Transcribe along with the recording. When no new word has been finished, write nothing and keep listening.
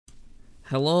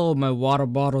Hello, my water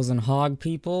bottles and hog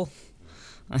people.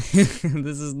 This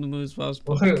is the Moose Mouse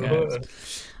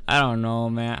podcast. I don't know,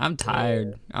 man. I'm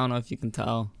tired. I don't know if you can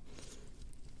tell.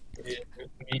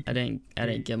 I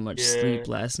didn't get much sleep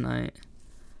last night.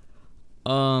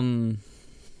 Oh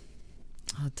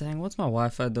dang, what's my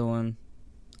Wi-Fi doing?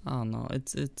 I don't know.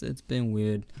 It's been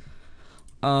weird.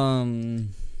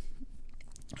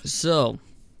 So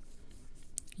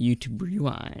YouTube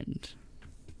Rewind.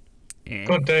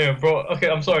 God damn, bro. Okay,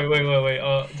 I'm sorry. Wait.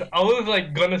 I was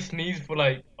like gonna sneeze for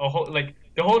like the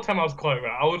whole time I was quiet,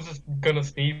 right? I was just gonna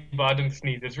sneeze, but I didn't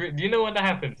sneeze. Do you know when that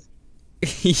happens?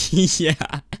 Yeah.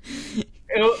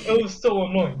 It was so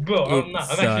annoying, bro. I'm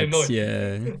actually Sucks, annoyed.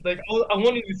 yeah. Like I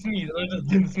wanted to sneeze, and I just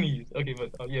didn't sneeze. Okay,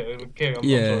 but yeah, okay, I'm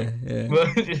Yeah, sorry. yeah.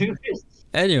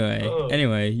 But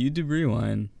Anyway, YouTube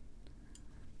Rewind.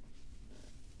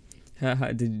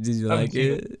 Did you like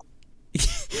it?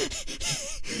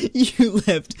 You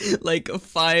left like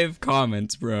 5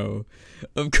 comments, bro.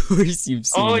 Of course you've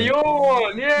seen it. your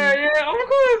one, yeah, of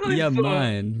course. Yeah,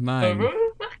 mine. Bro,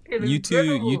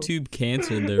 YouTube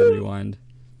canceled their rewind.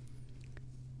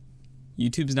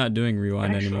 YouTube's not doing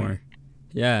rewind anymore.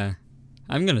 Yeah,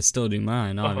 I'm gonna still do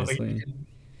mine, honestly.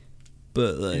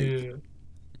 But like,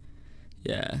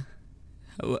 yeah.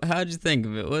 How'd you think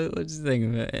of it? What'd you think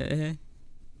of it?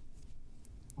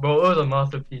 Bro, it was a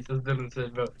masterpiece, as Dylan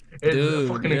said, bro. It's a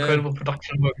fucking incredible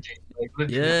production work, like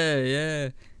literally. Yeah.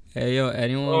 Hey, yo,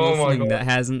 anyone listening that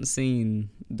hasn't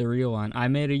seen the rewind, I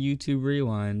made a YouTube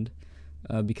rewind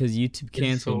because YouTube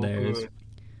canceled theirs.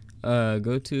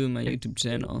 Go to my YouTube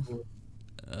channel.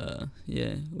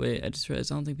 Yeah, wait, I just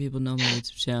realized I don't think people know my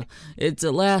YouTube channel. It's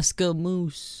Alaska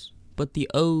Moose, but the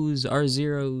O's are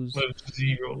zeros.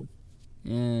 Zero.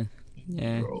 Yeah.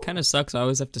 It kind of sucks. I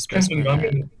always have to specify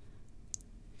that.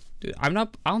 Dude, I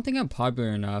don't think I'm popular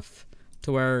enough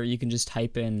to where you can just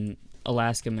type in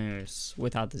Alaska Moose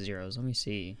without the zeros. Let me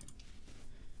see.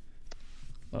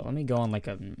 Well, let me go on like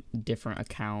a different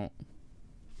account.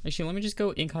 Actually, let me just go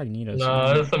incognito.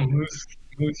 Nah, there's some moose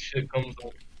shit comes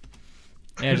up.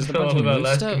 Yeah, just a bunch of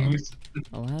moose stuff.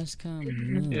 Alaska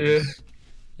Moose. Yeah.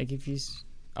 Like if you...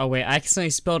 Oh, wait, I accidentally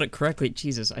spelled it correctly.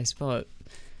 Jesus, I spelled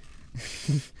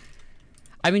it...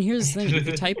 I mean, here's the thing. If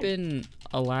you type in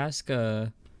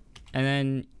Alaska... and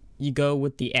then you go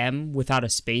with the M without a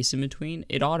space in between,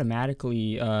 it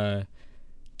automatically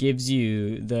gives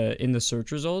you in the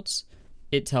search results,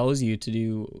 it tells you to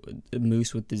do the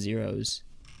moose with the zeros.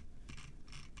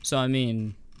 So I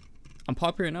mean, I'm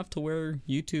popular enough to where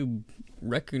YouTube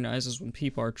recognizes when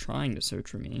people are trying to search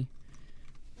for me,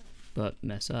 but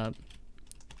mess up.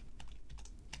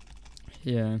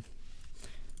 Yeah.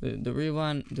 The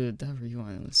rewind, dude, that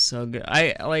rewind was so good.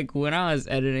 When I was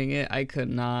editing it, I could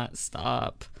not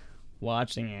stop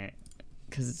watching it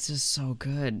because it's just so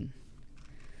good.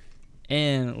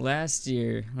 And last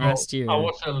year, I watched it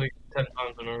like 10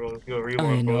 times in a row. Your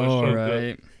rewind, I know, so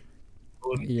right?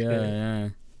 Good. Yeah.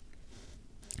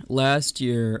 Last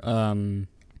year,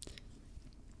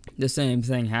 the same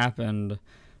thing happened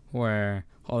where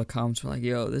all the comments were like,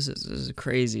 yo, this is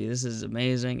crazy, this is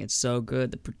amazing, it's so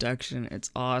good, the production, it's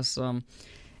awesome.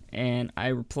 And I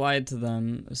replied to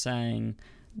them saying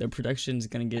the production's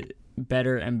gonna get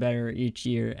better and better each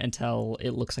year until it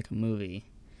looks like a movie.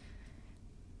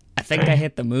 I think I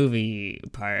hit the movie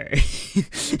part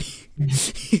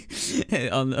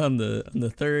on the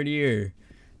 3rd year.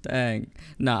 Dang.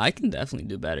 No, I can definitely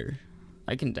do better.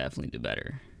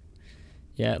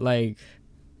 Yeah, like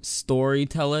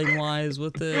storytelling wise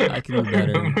with it, I can do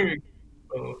better.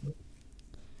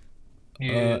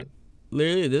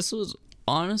 Literally, this was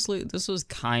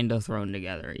kind of thrown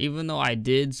together, even though I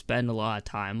did spend a lot of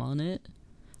time on it.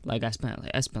 Like I spent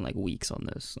like weeks on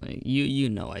this. Like you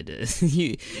know I did.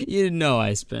 you know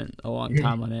I spent a long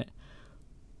time on it.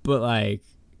 But like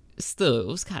still, it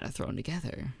was kind of thrown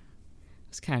together.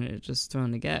 It's kind of just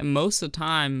thrown together. Most of the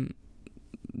time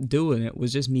doing it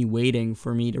was just me waiting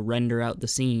for me to render out the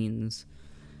scenes,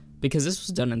 because this was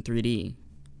done in 3D.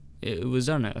 It was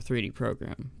done in a 3D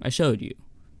program. I showed you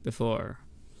before.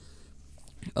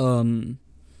 And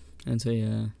so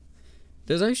yeah,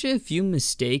 there's actually a few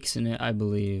mistakes in it, I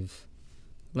believe.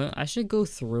 I should go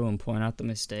through and point out the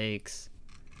mistakes,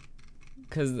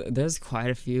 because there's quite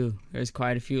a few.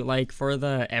 Like for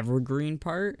the evergreen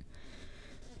part,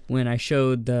 when I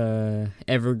showed the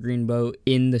evergreen boat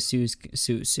in the Suez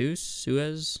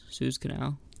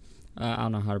Canal. I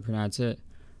don't know how to pronounce it.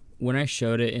 When I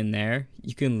showed it in there,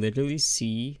 you can literally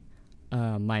see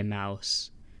my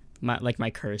mouse, my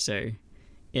cursor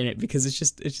in it, because it's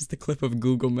just a clip of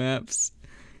Google Maps.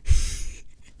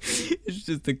 It's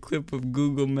just a clip of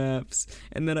Google Maps,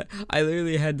 and then I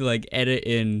literally had to like edit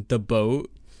in the boat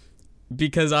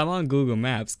because I'm on Google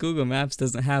Maps. Google Maps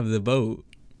doesn't have the boat,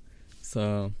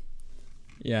 so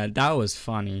yeah, that was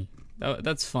funny.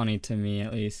 That's funny to me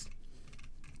at least.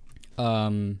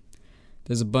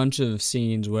 There's a bunch of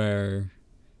scenes where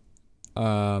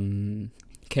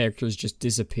characters just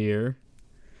disappear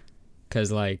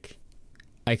because like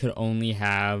I could only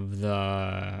have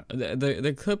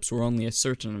the clips were only a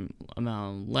certain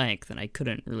amount of length, and I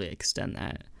couldn't really extend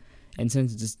that. And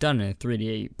since it's done in a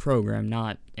 3D program,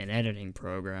 not an editing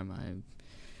program, I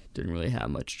didn't really have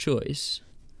much choice.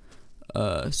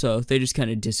 So they just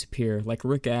kind of disappear. Like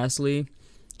Rick Astley,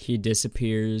 he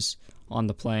disappears on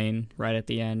the plane right at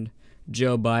the end.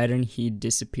 Joe Biden, he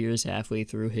disappears halfway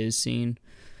through his scene.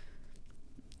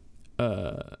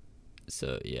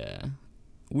 So yeah.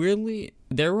 Weirdly,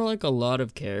 there were like a lot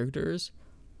of characters,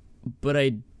 but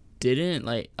I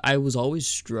was always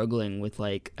struggling with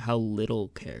like how little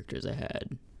characters I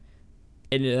had.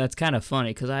 And that's kind of funny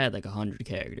because I had like 100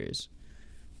 characters.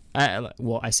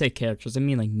 I say characters, I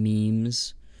mean like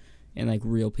memes and like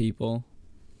real people.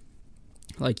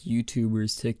 Like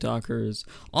YouTubers, TikTokers.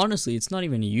 Honestly, it's not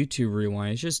even a YouTube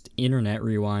rewind, it's just internet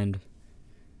rewind.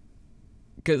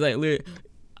 Because like,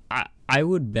 I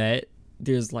would bet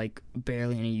there's like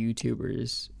barely any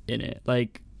YouTubers in it.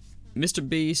 Like Mr.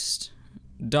 Beast,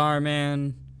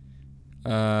 Darman,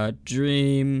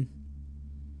 Dream,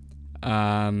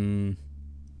 who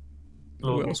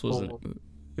else was in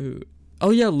it? Oh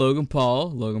yeah, Logan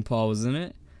Paul. Logan Paul was in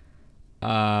it.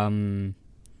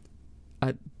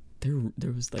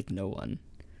 There was like no one.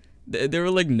 There were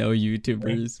like no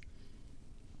YouTubers.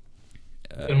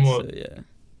 In what? So, yeah.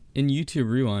 In YouTube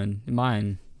Rewind,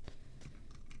 mine.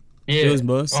 Yeah. It was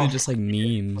mostly just like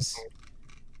memes.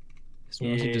 It's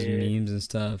mostly just memes and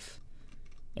stuff.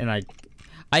 And like,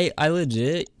 I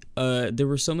legit, there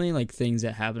were so many like things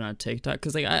that happened on TikTok,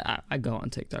 because like I go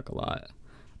on TikTok a lot.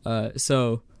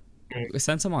 So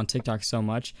since I'm on TikTok so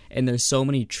much, and there's so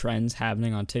many trends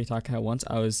happening on TikTok at once,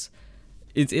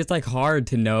 it's like hard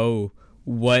to know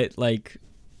what like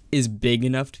is big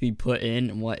enough to be put in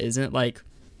and what isn't. Like,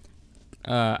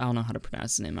 I don't know how to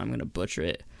pronounce his name. I'm gonna butcher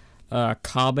it.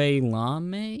 Kabe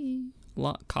Lame?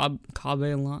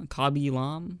 Kabe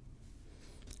Lam?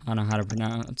 I don't know how to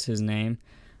pronounce his name.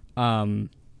 I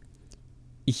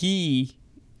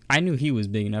knew he was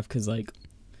big enough because like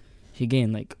he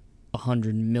gained like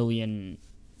 100 million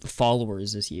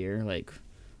followers this year, like,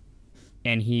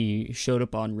 and he showed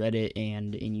up on Reddit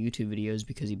and in YouTube videos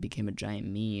because he became a giant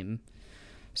meme.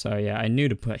 So yeah, I knew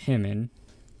to put him in.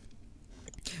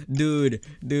 Dude,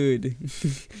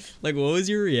 like, what was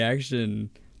your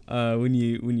reaction when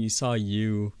you saw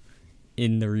you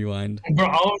in the rewind? Bro,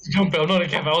 I was jumping. I'm not a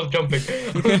cap. I was jumping.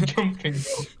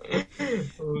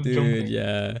 Bro. Dude,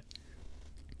 yeah.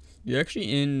 You're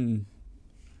actually in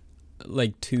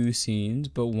like 2 scenes,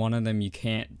 but one of them you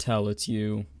can't tell it's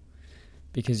you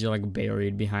because you're like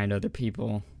buried behind other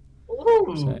people.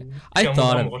 Ooh. So, I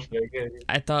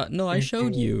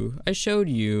showed you.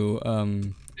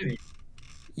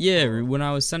 Yeah, when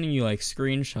I was sending you like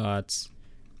screenshots.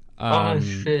 Oh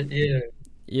shit!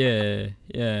 Yeah.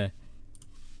 Yeah.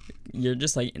 You're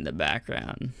just like in the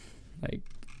background, like,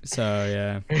 so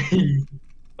yeah.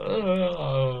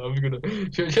 I'm gonna.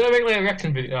 Should I make like a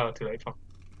reaction video? Oh, too late. Fuck.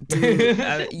 Dude,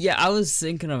 I was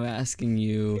thinking of asking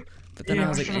you, but then I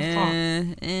was like,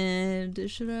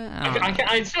 should I?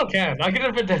 I still can. I can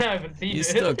admit that I haven't seen it. You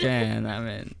still can. I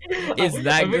mean, is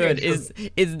that good? Is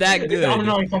that good?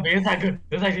 No, it's that good.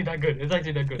 It's actually that good. Is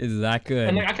that good?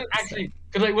 And like I can actually,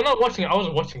 cause like when I was watching it, I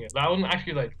wasn't watching it. Like, I wasn't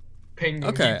actually like paying.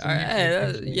 Okay.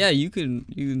 Yeah, you can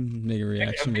make a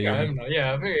reaction video. I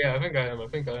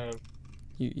think I am.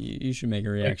 You should make a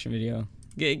reaction video.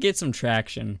 Get some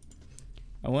traction.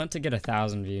 I want to get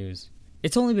 1,000 views.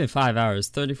 It's only been 5 hours,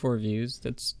 34 views.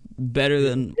 That's better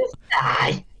than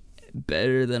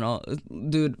all.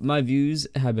 Dude, my views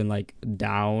have been like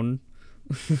down.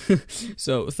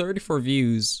 So 34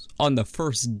 views on the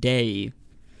first day.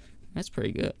 That's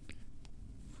pretty good.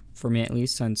 For me at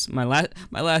least, since my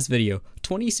last video,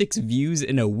 26 views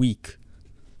in a week.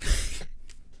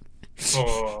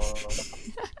 Oh.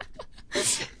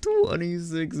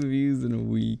 26 views in a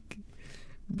week.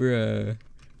 Bruh.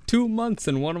 2 months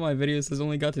and one of my videos has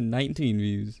only got to 19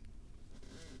 views.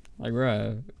 Like,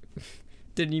 bruh.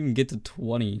 Didn't even get to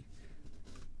 20.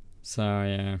 So,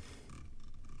 yeah.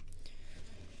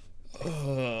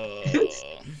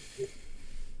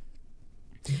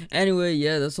 Anyway,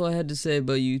 yeah, that's all I had to say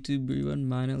about YouTube Rewind.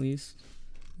 Mine, at least.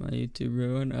 My YouTube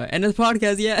Rewind. End of the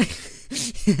podcast, yeah.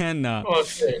 And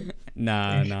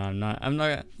Nah, I'm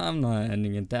not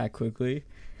ending it that quickly.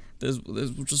 There's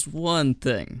just one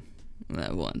thing that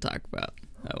I want to talk about.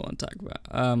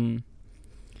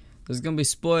 There's gonna be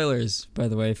spoilers, by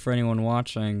the way, for anyone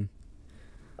watching.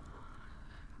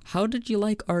 How did you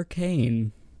like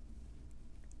Arcane?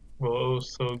 Bro, it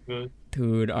was so good.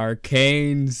 Dude,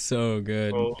 Arcane's so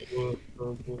good. Bro, it was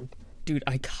so good. Dude,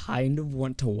 I kind of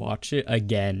want to watch it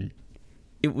again.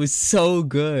 It was so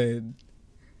good.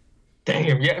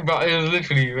 Damn, yeah, bro, it was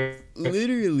literally.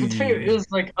 It was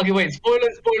like, okay, wait,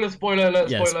 spoiler alert,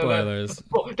 Yeah, spoiler alert.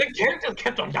 Bro, the characters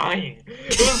kept on dying.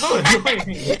 It was so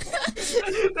annoying.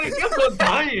 They kept on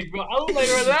dying, bro. I was like,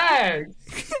 relax.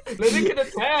 Let me get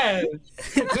attached.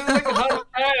 This is like a heart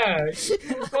attack.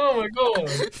 Oh my god.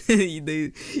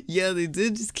 they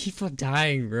did just keep on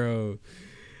dying, bro.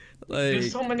 Like,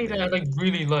 There's so many that I like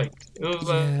really liked. It was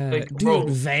like, dude, bro.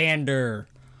 Vander.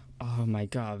 Oh my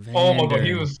god, Vander. Oh my god,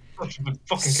 he was such a good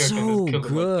fucking character. So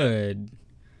good.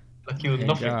 Like he was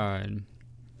nothing. God.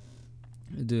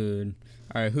 Dude.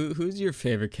 Alright, who's your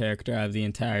favorite character out of the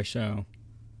entire show?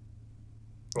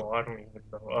 Bro, I don't even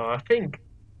know. I think.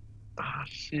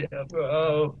 Shit,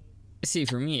 bro. See,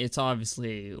 for me, it's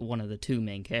obviously one of the two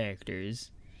main characters.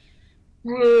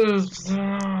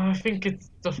 I think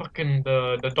it's the fucking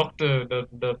the doctor,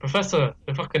 the professor,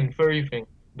 the fucking furry thing.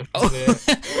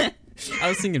 I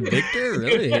was thinking Victor,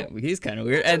 really? He's kind of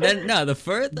weird. And then, no, the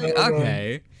fur thing?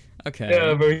 Okay.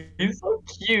 Yeah, bro, he's so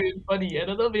cute and funny. And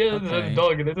I love he has a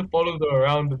dog and it just follows her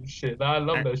around and shit. I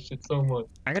love that shit so much.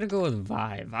 I gotta go with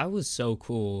Vibe. I was so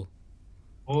cool.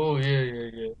 Oh,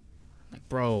 yeah. Like,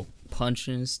 bro,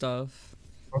 punching and stuff.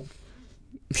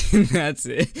 That's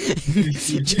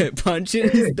it. Punching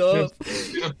and stuff.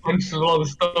 Just punches all the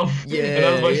stuff. Yeah, and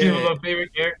that's why she was my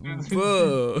favorite character.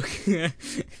 Whoa.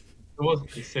 It was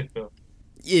pretty sick though.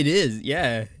 It is,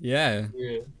 yeah.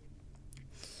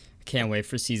 Can't wait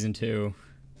for season 2.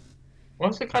 I'm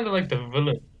also kind of like the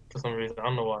villain for some reason. I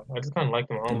don't know why. I just kind of like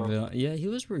him. I don't know. Yeah, he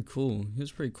was pretty cool.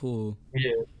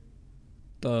 Yeah.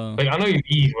 Like, I know he's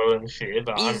evil and shit,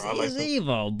 but I like he's him.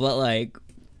 evil, but like,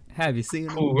 have you seen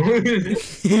him? Cool.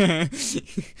 And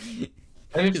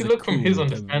if you look from his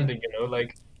understanding, you know,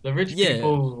 like the rich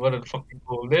people, what are the fucking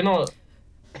cool? They're not.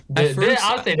 I'd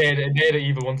say they're the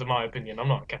evil ones in my opinion. I'm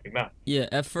not capping that. Yeah,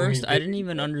 at first I didn't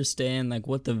even understand like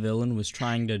what the villain was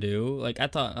trying to do. Like I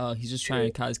thought, oh, he's just trying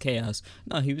to cause chaos.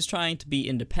 No, he was trying to be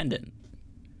independent.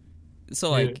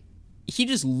 So like, he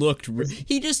just looked really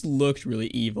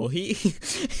evil. But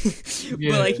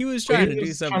like he was trying to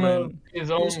do something. His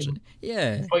own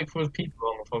fight for his people.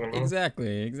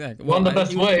 Exactly. Well, the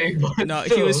best way. But no,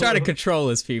 still. he was trying to control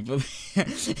his people.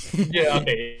 Yeah.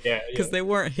 Because they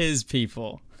weren't his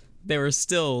people. They were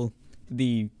still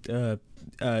the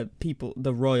people,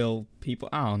 the royal people.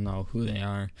 I don't know who they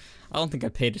are. I don't think I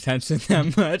paid attention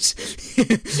that much.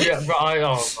 Yeah, but I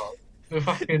don't know.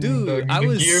 Dude, I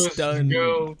was stunned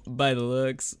by the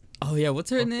looks. Oh yeah, what's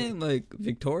her name? Like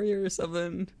Victoria or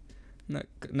something?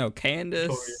 No,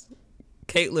 Candace.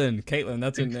 Caitlyn,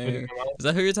 that's her name. Is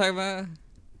that who you're talking about?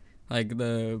 Like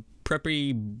the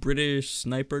preppy British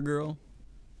sniper girl?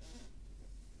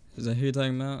 Is that who you're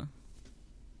talking about?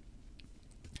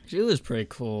 She was pretty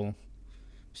cool.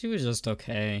 She was just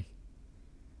okay.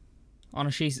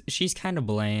 Honestly, she's kind of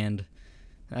bland.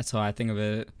 That's how I think of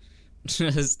it.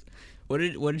 Just what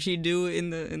did she do in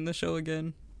the show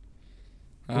again?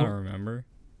 I don't remember.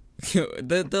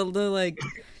 the like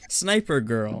sniper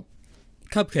girl,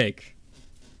 Cupcake.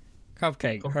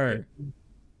 Cupcake.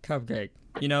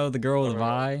 You know the girl with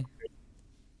Vi.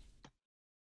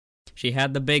 She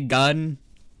had the big gun.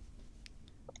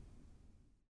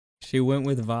 She went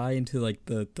with Vi into like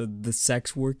the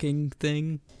sex working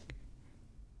thing.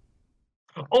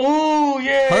 Oh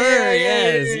yeah, her,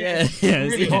 yes.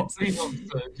 Really hot, she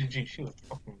was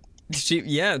fucking.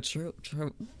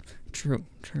 True.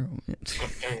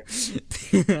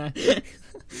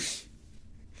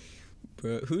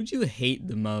 Bro, who'd you hate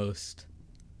the most?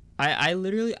 I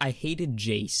literally hated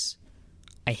Jace.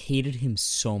 I hated him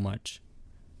so much.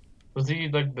 Was he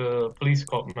like the police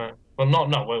cop man? Well,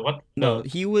 no. Wait, what? No,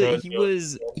 he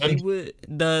was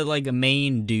the like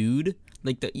main dude.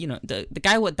 Like the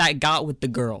guy that got with the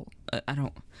girl. I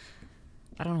don't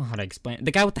know how to explain it.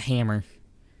 The guy with the hammer.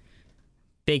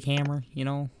 Big hammer, you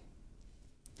know?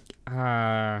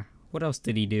 What else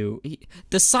did he do?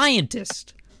 The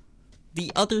scientist. The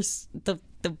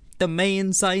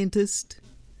main scientist.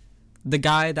 The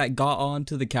guy that got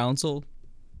onto the council.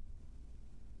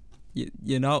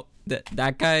 You know,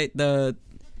 that guy, I don't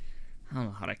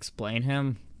know how to explain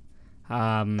him.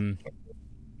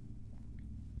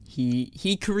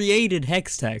 He created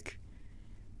Hextech.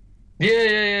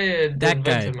 The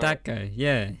inventor man. That guy,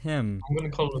 yeah, him. I'm gonna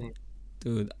call him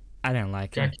Dude, I didn't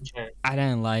like him. Jackie Chan. I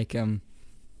didn't like him.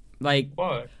 Like,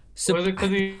 Why? so, Was it because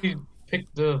he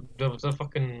picked the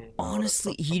fucking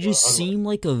honestly, he just seemed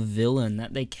like a villain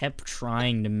that they kept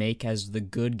trying to make as the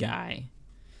good guy.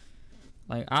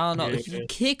 Like, I don't know, he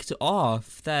kicked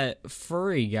off that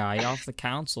furry guy off the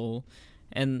council,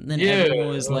 and then everyone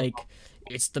was like,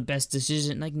 it's the best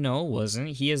decision. Like, no, it wasn't.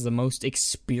 He has the most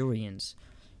experience.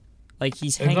 Like,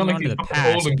 he's hanging on to the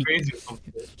past.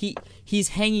 He's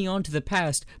hanging on to the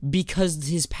past because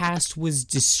his past was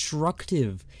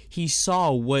destructive. He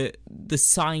saw what the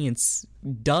science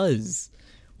does,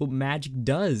 what magic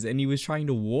does, and he was trying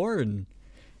to warn.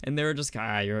 And they were just,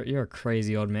 you're a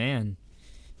crazy old man.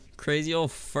 Crazy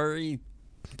old furry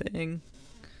thing.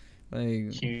 Like,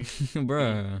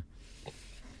 bruh.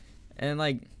 And,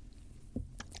 like,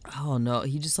 oh no,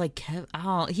 he just, like,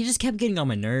 he just kept getting on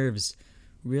my nerves.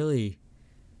 Really.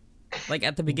 Like,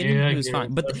 at the beginning, he was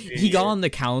fine. But he got on the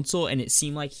council, and it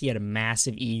seemed like he had a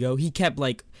massive ego. He kept,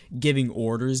 like, giving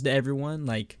orders to everyone.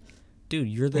 Like, dude,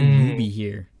 you're the newbie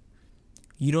here.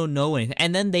 You don't know anything.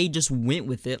 And then they just went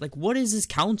with it. Like, what is this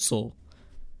council?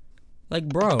 Like,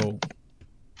 bro.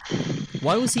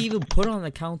 Why was he even put on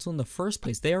the council in the first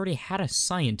place? They already had a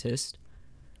scientist.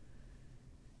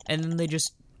 And then they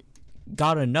just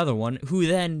got another one, who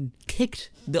then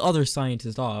kicked the other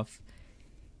scientist off.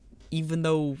 Even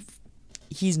though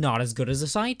he's not as good as a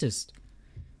scientist.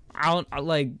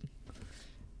 Like,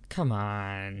 come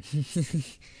on.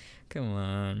 Come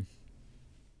on.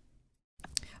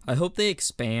 I hope they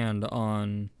expand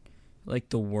on, like,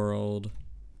 the world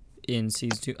in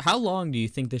season 2. How long do you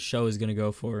think this show is going to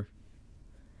go for?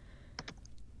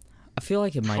 I feel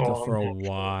like it might go for a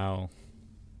while.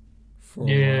 For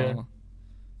a while.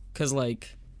 Because,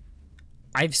 like,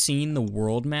 I've seen the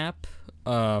world map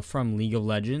from League of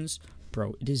Legends.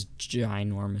 Bro, it is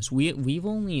ginormous. We've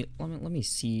only let me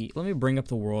see. Let me bring up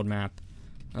the world map.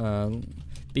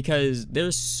 Because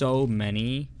there's so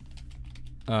many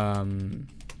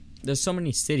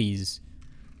cities,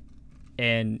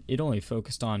 and it only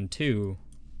focused on 2.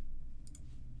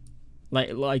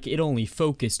 Like it only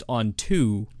focused on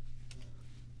 2.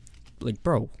 Like,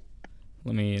 bro,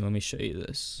 let me show you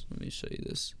this. Let me show you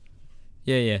this.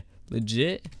 Yeah,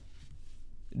 legit.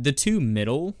 The two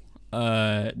middle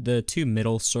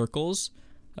circles,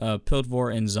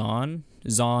 Piltvar and Zon.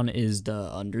 Zon is the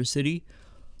Undercity.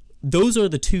 Those are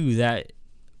the 2 that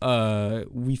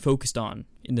we focused on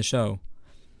in the show.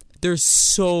 There's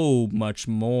so much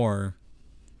more.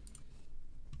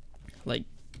 Like,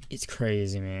 it's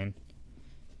crazy, man.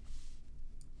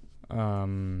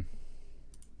 And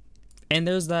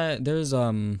there's what's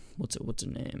her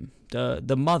name?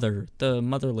 The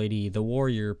mother lady, the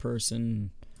warrior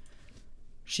person.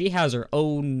 She has her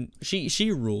own.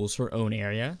 She rules her own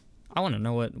area. I want to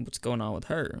know what's going on with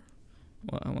her.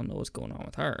 Well, I want to know what's going on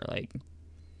with her. Like,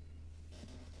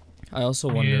 I also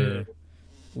wonder,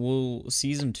 will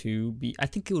season 2 be? I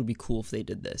think it would be cool if they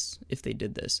did this.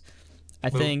 I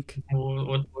think.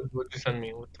 What you send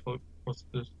me? What's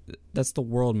this? That's the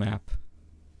world map.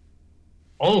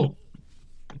 Oh.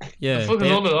 Yeah. The fuck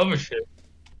is all the other shit?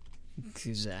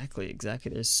 Exactly.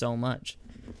 There's so much.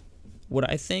 What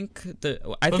I think this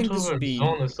would be.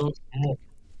 Zon is so small.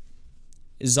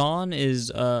 Zon is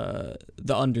the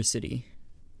Undercity,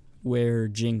 where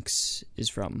Jinx is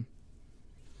from.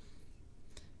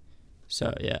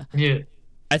 So yeah. Yeah.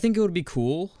 I think it would be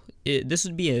cool. This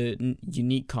would be a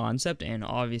unique concept, and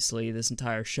obviously this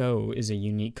entire show is a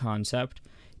unique concept.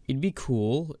 It'd be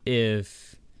cool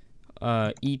if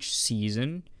each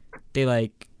season they,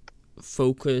 like,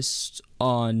 focused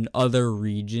on other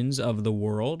regions of the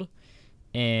world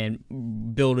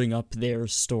and building up their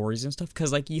stories and stuff.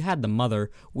 Because, like, you had the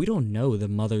mother. We don't know the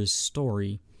mother's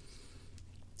story.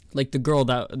 Like,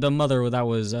 the mother that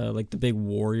was, like, the big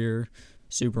warrior,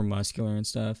 super muscular and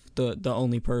stuff. The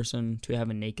only person to have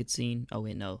a naked scene. Oh,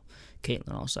 wait, no.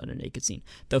 Caitlyn also had a naked scene.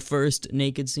 The first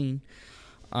naked scene.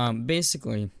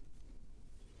 Basically,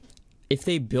 if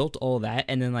they built all that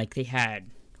and then, like,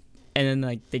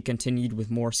 they continued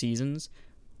with more seasons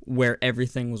where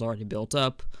everything was already built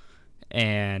up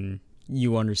and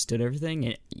you understood everything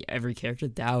and every character,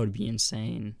 that would be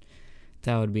insane.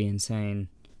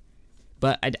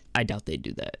 But I doubt they'd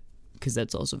do that, because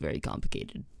that's also very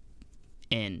complicated.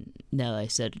 And now that I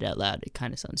said it out loud, it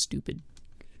kind of sounds stupid.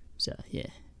 So, yeah.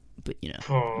 But, you know.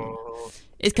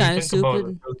 It's kind of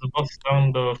stupid. The bust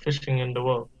down the fishing in the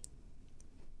well.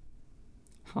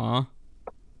 Huh?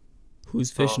 Who's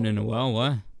fishing in a well?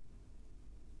 What?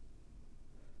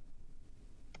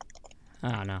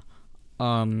 I don't know.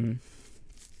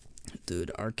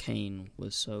 Dude, Arcane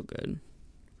was so good.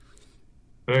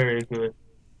 Very good.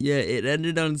 Yeah, it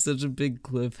ended on such a big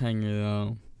cliffhanger,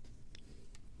 though.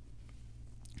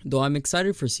 Though I'm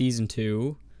excited for season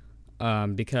 2,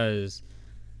 because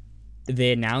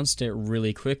they announced it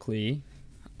really quickly,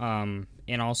 and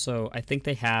also I think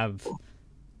they have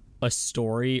a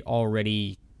story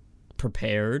already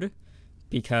prepared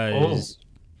because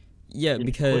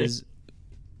because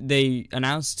they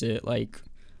announced it like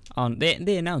on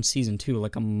they announced season 2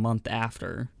 like a month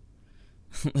after.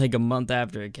 Like a month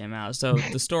after it came out. So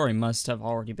the story must have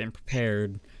already been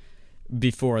prepared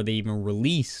before they even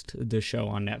released the show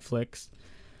on Netflix.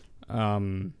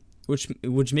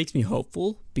 Which makes me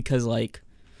hopeful because like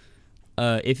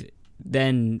if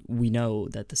then we know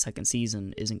that the second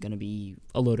season isn't going to be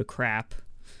a load of crap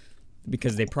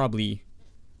because they probably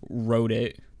wrote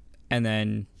it and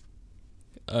then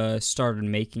started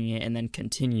making it and then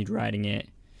continued writing it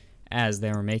as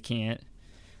they were making it.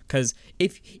 Because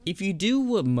if you do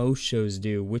what most shows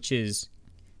do, which is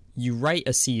you write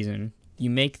a season, you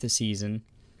make the season,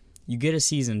 you get a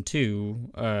season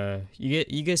 2,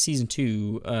 you get season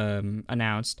 2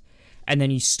 announced, and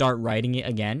then you start writing it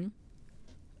again.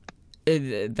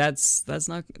 That's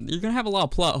not. You're gonna have a lot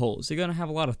of plot holes. You're gonna have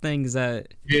a lot of things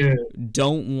that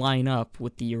don't line up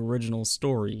with the original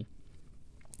story,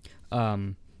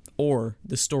 or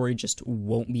the story just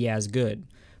won't be as good.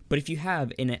 But if you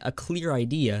have a clear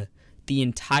idea the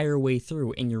entire way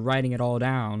through and you're writing it all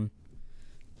down,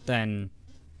 then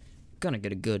you're gonna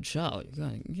get a good show.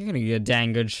 You're gonna get a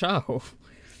dang good show.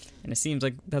 And it seems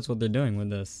like that's what they're doing with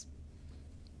this.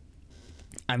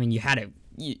 I mean, you got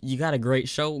a great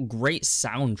show, great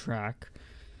soundtrack.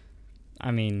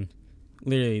 I mean,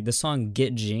 literally, the song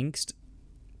Get Jinxed,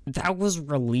 that was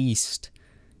released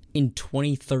in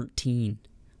 2013.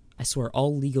 I swear,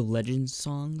 all League of Legends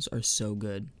songs are so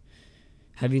good.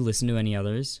 Have you listened to any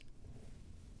others?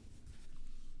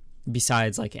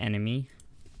 Besides, like, Enemy?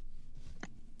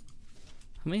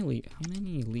 How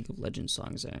many League of Legends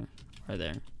songs are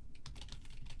there?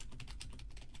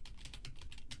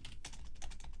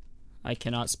 I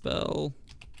cannot spell.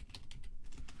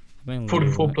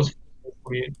 44 plus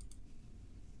 48.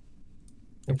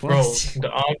 Bro,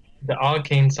 the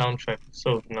Arcane soundtrack is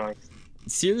so nice.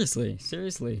 Seriously.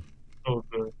 So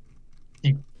good.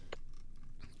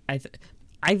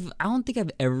 I don't think I've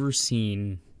ever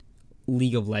seen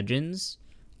League of Legends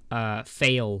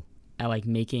fail at like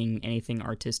making anything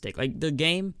artistic. Like the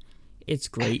game, it's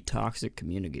great toxic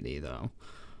community though.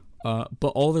 But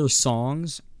all their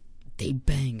songs, they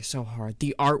bang so hard.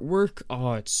 The artwork,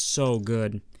 oh, it's so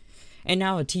good. And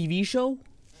now a TV show?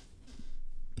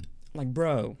 Like,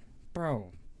 bro,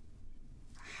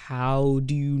 how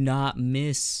do you not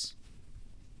miss?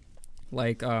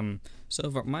 Like,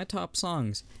 so for my top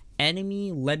songs,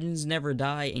 Enemy, Legends Never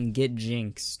Die, and Get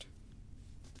Jinxed.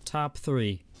 Top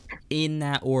 3. In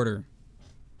that order.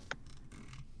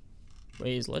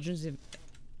 Wait, is Legends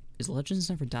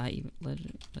Never Die even?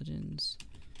 Legends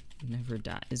Never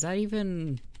Die. Is that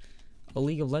even a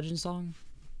League of Legends song?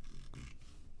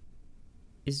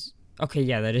 Okay,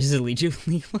 yeah, that is a League of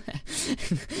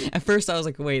At first I was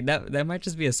like, wait, that might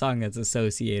just be a song that's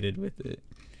associated with it.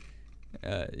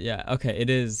 Yeah, okay,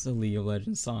 it is a League of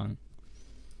Legends song.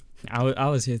 I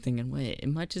was here thinking, wait, it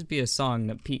might just be a song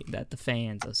that the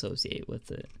fans associate with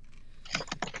it.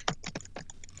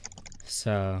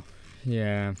 So,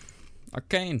 yeah.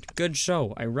 Arcane, good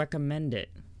show. I recommend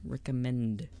it.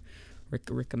 Recommend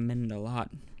a lot.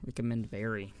 Recommend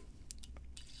very.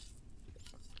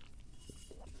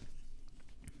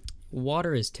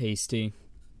 Water is tasty.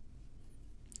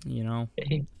 You know?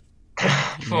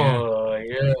 Oh,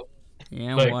 yeah.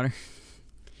 Yeah, like, water.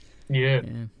 Yeah.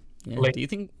 Yeah. Like, do you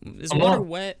think is water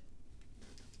wet?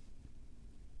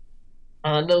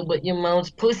 No, but your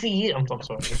mom's pussy. I'm sorry.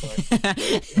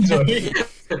 I'm sorry.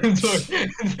 I'm sorry.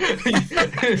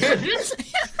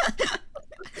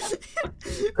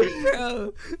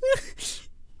 Bro.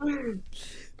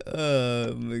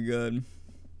 Oh my god.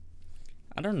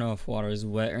 I don't know if water is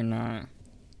wet or not.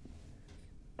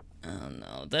 I don't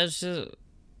know. That's just.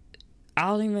 I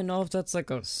don't even know if that's like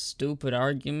a stupid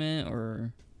argument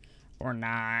or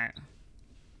not.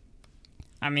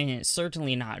 I mean, it's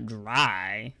certainly not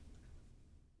dry.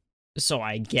 So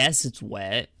I guess it's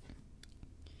wet.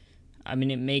 I mean,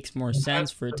 it makes more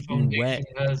sense for it to be wet.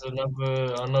 Has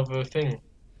another thing.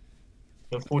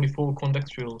 The 44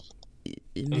 contextuals.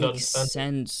 It makes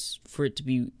sense for it to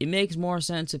be. It makes more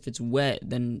sense if it's wet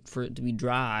than for it to be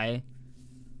dry.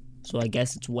 So I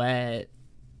guess it's wet.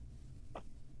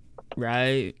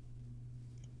 Right?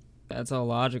 That's how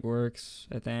logic works,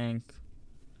 I think.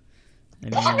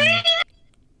 I mean,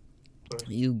 bro.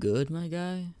 You good, my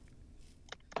guy?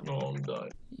 No, I'm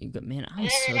dying. You good, man? I'm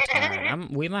so tired.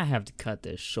 We might have to cut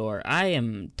this short. I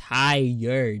am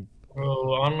tired.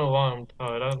 Bro, I don't know why I'm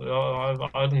tired.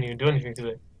 I didn't even do anything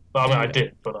today. But, I mean, I Dude,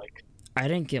 did, but like... I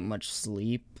didn't get much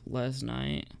sleep last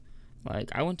night.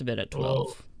 Like, I went to bed at 12,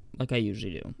 Oh, like I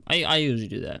usually do. I usually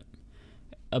do that.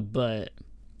 But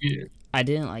yeah. I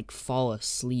didn't, like, fall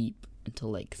asleep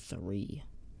until, like, 3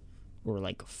 or,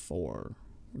 like, 4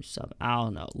 or something. I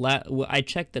don't know. I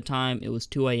checked the time. It was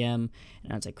 2 a.m.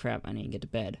 And I was like, crap, I need to get to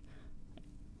bed.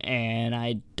 And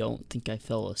I don't think I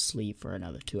fell asleep for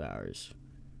another 2 hours.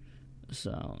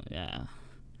 So, yeah.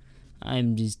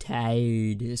 I'm just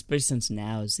tired. Especially since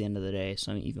now is the end of the day.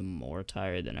 So I'm even more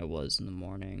tired than I was in the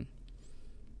morning.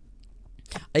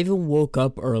 I even woke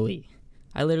up early.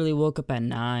 I literally woke up at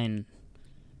 9.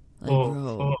 Like,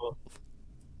 bro.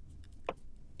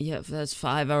 Yeah, that's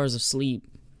 5 hours of sleep.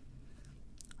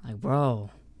 Like,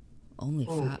 bro. Only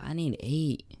 5. I need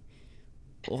 8.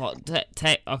 Well,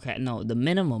 okay, no. The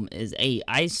minimum is 8.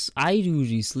 I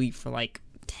usually sleep for like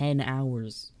 10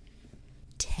 hours.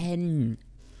 10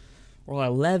 or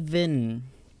 11.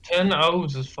 10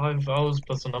 hours is 5 hours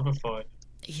plus another 5.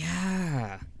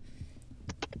 Yeah.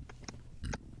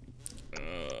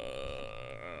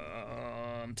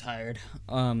 I'm tired.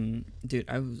 Dude,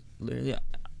 I was literally,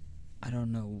 I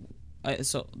don't know.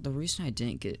 So the reason I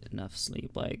didn't get enough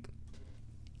sleep, like,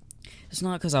 it's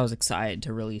not because I was excited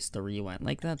to release the rewind.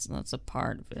 Like, that's a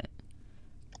part of it.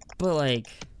 But like,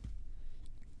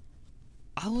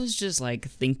 I was just like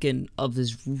thinking of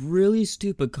this really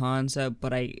stupid concept,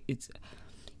 but it's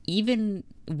even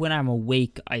when I'm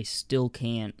awake, I still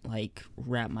can't like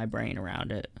wrap my brain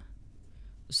around it.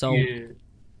 So, Yeah.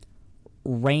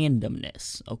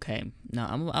 randomness. Okay, now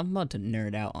I'm about to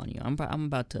nerd out on you. I'm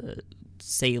about to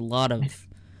say a lot of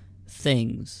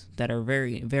things that are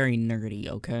very, very nerdy.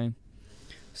 Okay,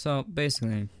 so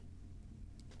basically,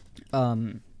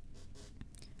 I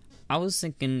was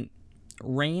thinking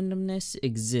randomness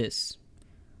exists,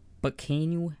 but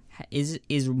can you is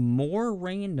more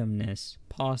randomness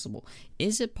possible?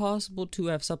 Is it possible to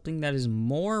have something that is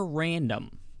more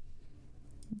random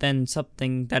than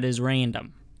something that is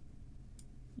random?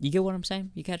 You get what I'm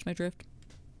saying? You catch my drift?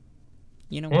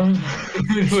 You know what?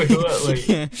 Wait, what? Like,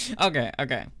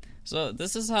 Okay. So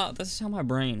this is how my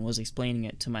brain was explaining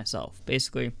it to myself.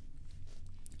 Basically,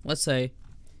 let's say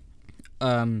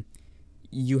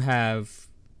you have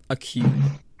a cube.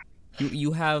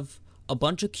 You have a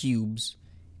bunch of cubes,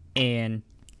 and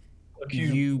a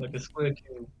cube, like a square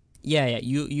cube. Yeah,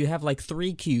 you have like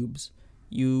 3 cubes.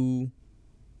 You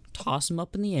toss them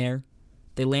up in the air.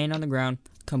 They land on the ground,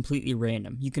 completely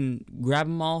random. You can grab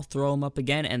them all, throw them up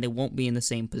again, and they won't be in the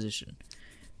same position.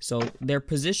 So their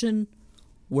position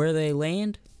where they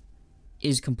land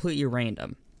is completely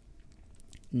random.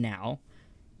 Now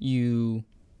you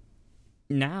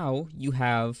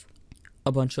have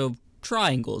a bunch of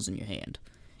triangles in your hand.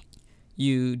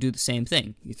 You do the same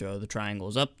thing. You throw the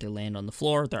triangles up, they land on the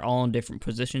floor, they're all in different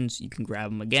positions. You can grab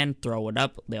them again, throw it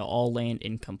up, they'll all land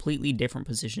in completely different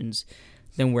positions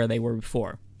than where they were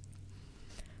before.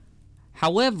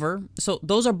 However, so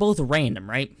those are both random,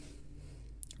 right?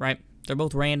 Right? They're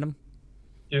both random?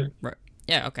 Yeah. Right.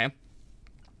 Yeah, okay.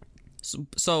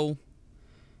 So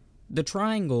the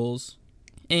triangles,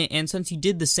 and since you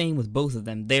did the same with both of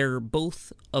them, they're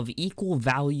both of equal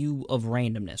value of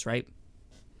randomness, right?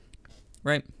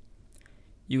 Right?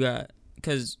 You got,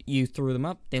 because you threw them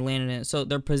up, they landed in it, so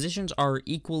their positions are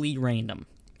equally random.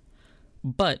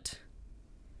 But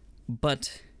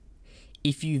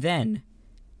if you then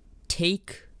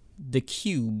take the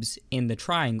cubes and the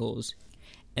triangles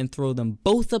and throw them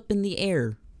both up in the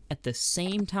air at the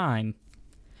same time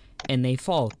and they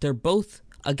fall, they're both,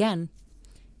 again,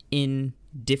 in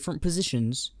different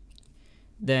positions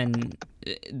than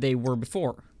they were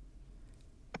before.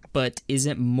 But is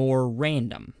it more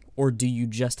random, or do you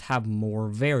just have more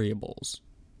variables?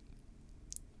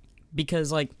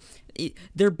 Because, like,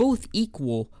 they're both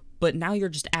equal, but now you're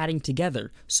just adding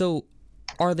together. So,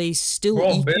 are they still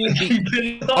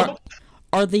equal?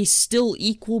 Are they still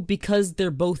equal because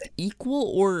they're both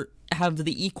equal, or have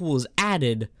the equals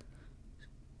added,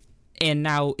 and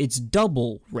now it's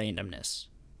double randomness?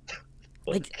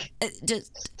 Like,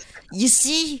 just, you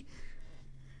see?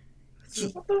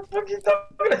 What the fuck are you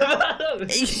talking about?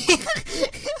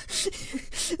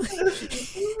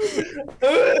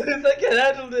 I can't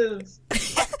handle this.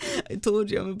 I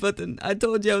told you I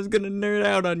was gonna nerd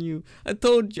out on you. I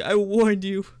warned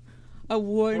you. Bro,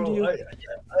 I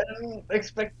don't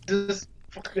expect this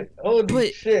fucking holy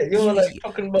But shit! You're like you,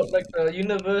 talking about like the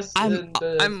universe and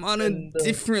I'm on a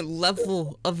different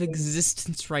level of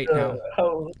existence right now.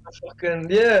 how fucking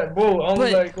yeah, bro. I'm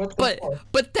But like, what the but fuck?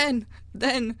 but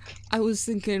then I was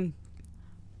thinking,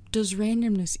 does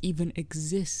randomness even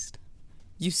exist?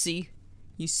 You see,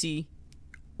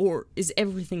 or is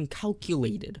everything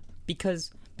calculated?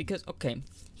 Because okay,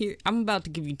 here I'm about to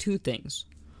give you two things.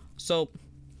 So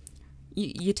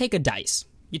you take a dice.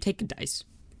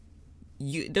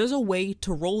 There's a way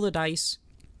to roll the dice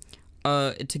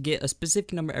to get a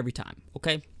specific number every time,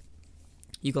 okay?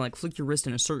 You can like flick your wrist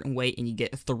in a certain way and you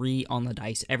get 3 on the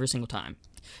dice every single time.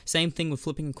 Same thing with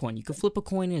flipping a coin. You can flip a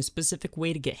coin in a specific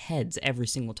way to get heads every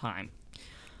single time.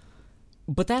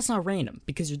 But that's not random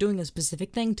because you're doing a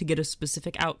specific thing to get a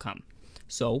specific outcome.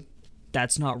 So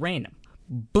that's not random.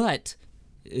 But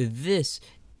this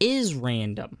is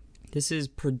random. This is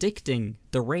predicting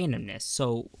the randomness.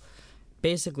 So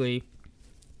basically,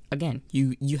 again,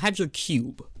 you have your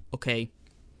cube, okay?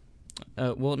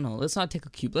 Well, no, let's not take a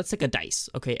cube. Let's take a dice,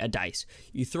 okay? A dice.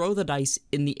 You throw the dice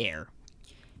in the air,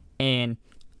 and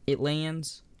it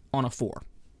lands on a 4.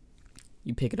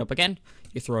 You pick it up again,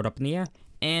 you throw it up in the air,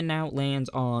 and now it lands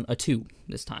on a 2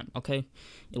 this time, okay?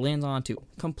 It lands on a 2.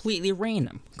 Completely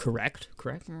random, correct?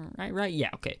 Right? Yeah,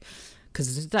 okay.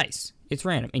 Because it's a dice. It's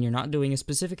random, and you're not doing a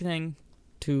specific thing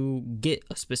to get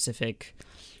a specific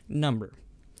number.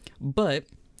 But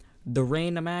the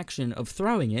random action of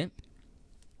throwing it,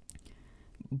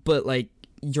 but like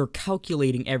you're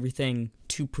calculating everything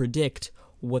to predict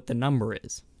what the number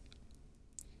is.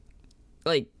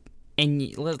 Like,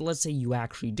 and let's say you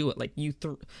actually do it. Like you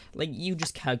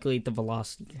just calculate the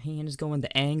velocity your hand is going,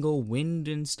 the angle, wind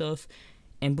and stuff,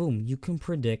 and boom, you can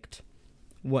predict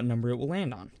what number it will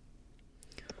land on.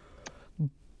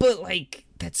 But like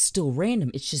that's still random.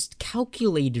 It's just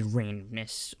calculated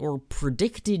randomness or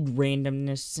predicted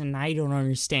randomness, and I don't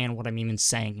understand what I'm even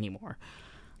saying anymore.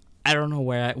 I don't know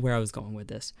where I was going with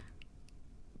this.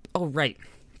 Oh, right.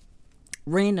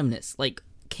 Randomness. Like,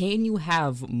 can you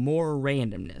have more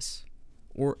randomness?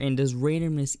 And does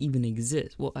randomness even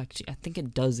exist? Well, actually, I think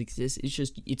it does exist.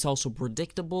 It's also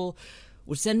predictable,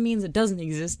 which then means it doesn't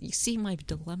exist. You see my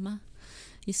dilemma?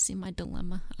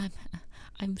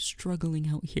 I'm struggling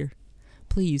out here.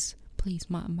 Please,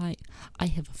 I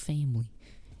have a family.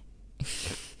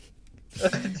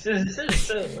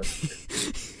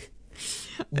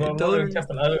 Bro,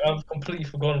 I've completely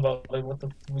forgotten about like what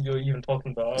you're even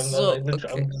talking about. I'm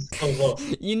just so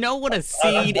lost. You know what a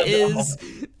seed is?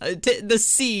 The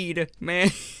seed,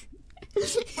 man.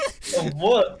 Of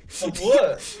what?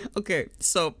 Okay,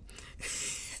 so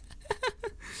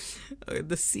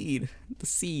the seed. What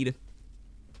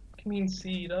do you mean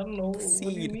seed? I don't know. Seed.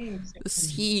 What do you mean? The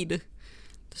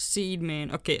seed,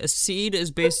 man. Okay, a seed is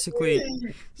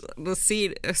basically the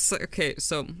seed. Okay,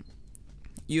 so.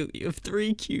 You have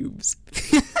 3 cubes.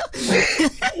 Yeah,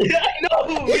 I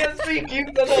know. We have 3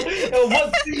 cubes.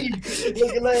 What seed?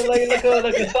 Like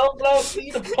a sunflower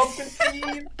seed, a pumpkin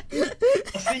seed,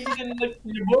 a seed in like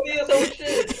your booty or some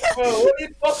shit. Bro, what are you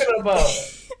talking about?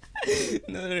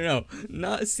 No.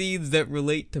 Not seeds that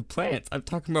relate to plants. I'm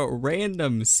talking about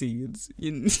random seeds.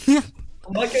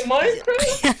 Like in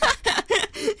Minecraft?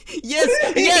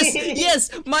 Yes,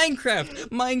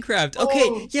 Minecraft.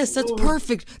 Okay, yes, that's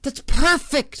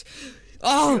perfect.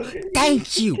 Oh,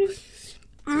 thank you.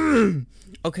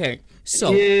 Okay,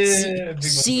 so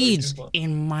seeds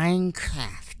in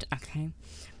Minecraft, okay?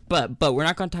 But we're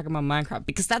not going to talk about Minecraft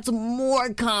because that's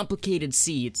more complicated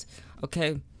seeds,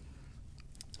 okay?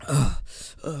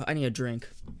 I need a drink.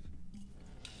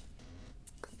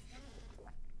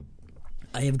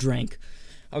 I have drank.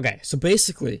 Okay, so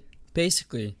basically,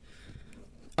 okay,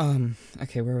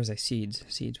 where was I? Seeds,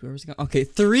 where was it going? Okay,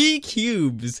 3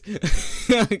 cubes.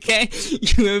 Okay,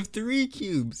 you have 3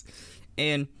 cubes,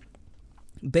 and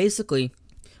basically,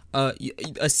 a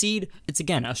seed, it's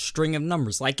again a string of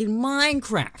numbers, like in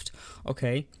Minecraft,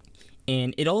 okay,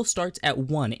 and it all starts at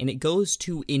 1, and it goes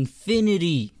to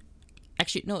infinity.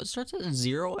 Actually, no, it starts at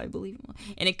 0, I believe,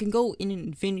 and it can go in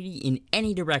infinity in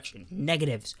any direction.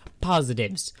 Negatives,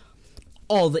 positives,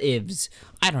 all the ifs.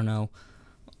 I don't know.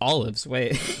 Olives,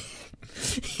 wait.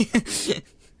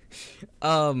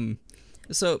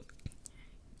 So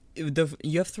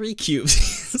you have 3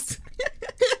 cubes.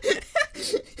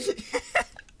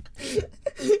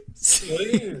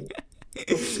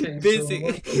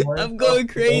 Basically, I'm going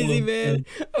crazy, man.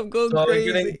 I'm going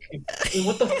crazy.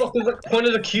 What the fuck is the point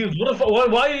of the cubes? What the fuck?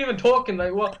 Why are you even talking?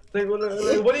 Like what?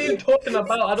 What are you talking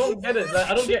about? I don't get it. Like,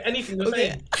 I don't get anything you're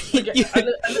saying. I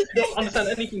literally don't understand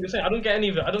anything you're saying. I don't get any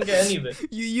of it.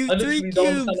 You 3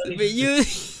 cubes,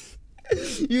 but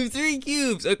You have 3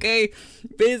 cubes, okay?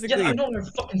 Basically. Yeah, I know there are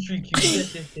fucking 3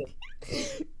 cubes.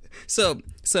 Yes. So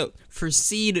for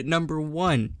seed number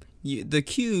 1, the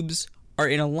cubes are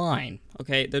in a line,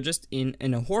 okay? They're just in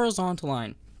a horizontal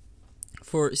line.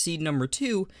 For seed number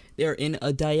 2, they're in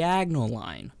a diagonal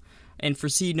line. And for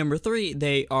seed number 3,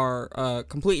 they are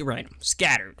completely random,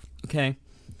 scattered, okay?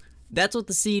 That's what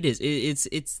the seed is. It's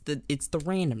the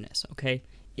randomness, okay?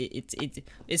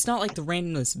 It's not like the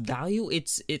randomness value,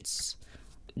 it's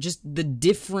just the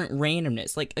different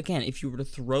randomness. Like, again, if you were to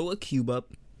throw a cube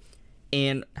up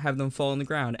and have them fall on the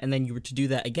ground, and then you were to do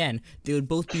that again, they would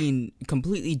both be in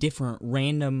completely different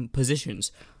random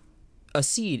positions. A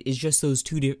seed is just those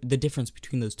two, the difference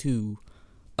between those two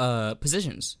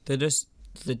positions. They're just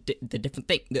the different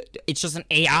thing. It's just an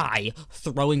AI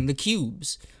throwing the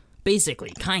cubes,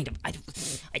 basically, kind of. I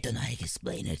don't know how to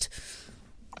explain it.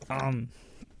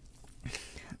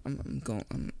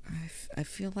 I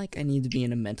feel like I need to be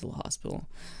in a mental hospital.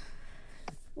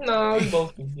 No, we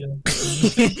both do, yeah.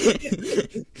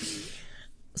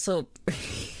 So,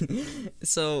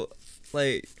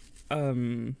 like,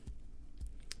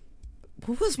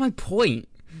 what was my point?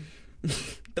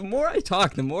 The more I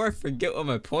talk, the more I forget what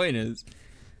my point is.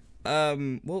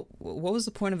 What was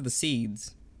the point of the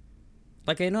seeds?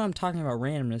 Like, I know I'm talking about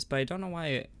randomness, but I don't know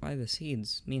why the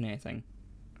seeds mean anything.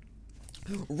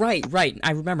 Right,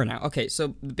 I remember now. Okay, so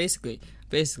basically,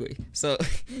 so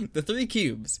the 3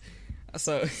 cubes.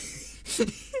 So, so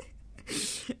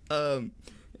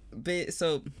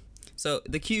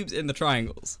the cubes and the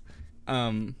triangles.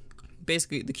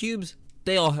 Basically, the cubes,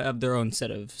 they all have their own set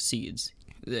of seeds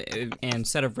and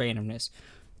set of randomness.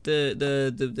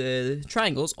 The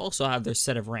triangles also have their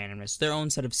set of randomness, their own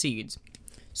set of seeds.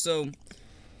 So,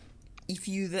 if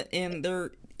you and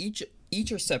they're each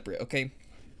are separate, okay?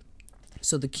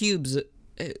 So the cube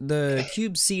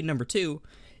seed number 2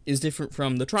 is different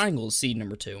from the triangle's seed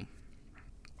number 2.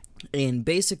 And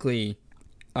basically,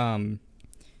 what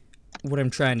I'm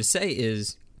trying to say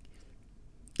is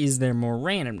there more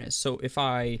randomness? So if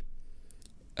I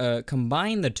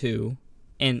combine the two,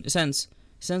 and since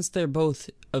they're both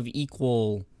of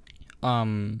equal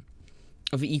value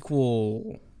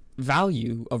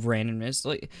of randomness,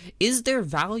 like, is there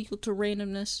value to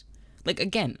randomness? Like,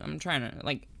 again, I'm trying to,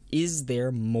 like, is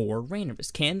there more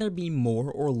randomness? Can there be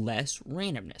more or less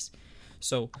randomness?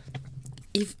 So,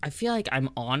 if I feel like I'm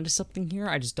on to something here,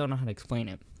 I just don't know how to explain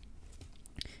it.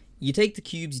 You take the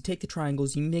cubes, you take the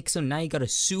triangles, you mix them, now you got a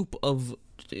soup of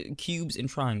cubes and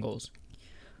triangles.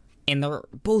 And they're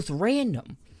both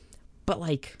random. But,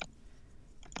 like,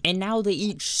 and now they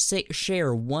each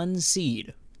share one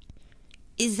seed.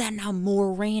 Is that now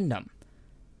more random?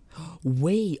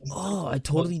 Wait, I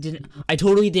totally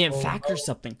didn't factor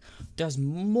something. There's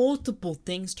multiple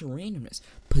things to randomness.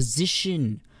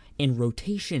 Position and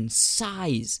rotation,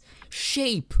 size,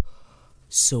 shape.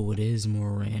 So it is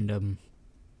more random.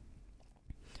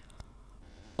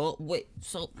 Oh, wait,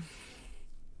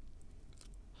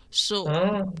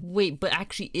 wait, but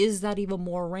actually, is that even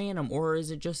more random, or is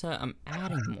it just that I'm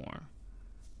adding more?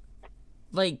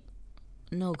 Like,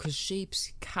 no, because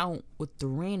shapes count with the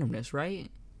randomness,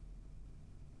 right?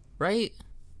 Right?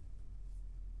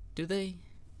 Do they?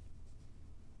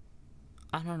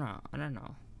 I don't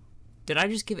know. Did I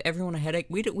just give everyone a headache?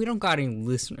 We don't got any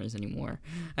listeners anymore.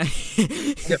 I would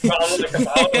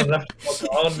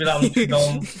be like, I'm too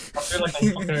dumb. I feel like I'm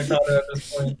fucking retarded at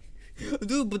this point.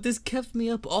 Dude, but this kept me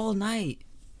up all night.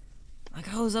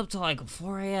 Like, I was up till like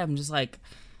 4 a.m. just like,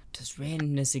 does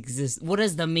randomness exist? What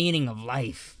is the meaning of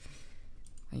life?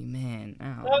 Like, man,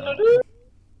 I don't know.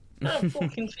 I'm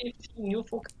fucking 15, you're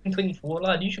fucking 24,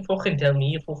 lad. You should fucking tell me,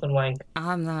 you fucking wank.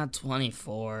 I'm not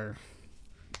 24.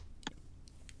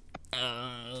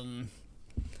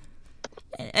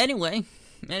 Anyway,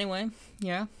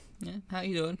 yeah, how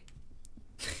you doing?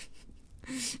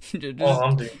 I'm doing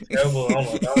terrible, oh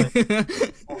my god.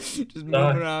 Just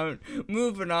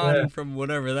moving on from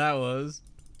whatever that was.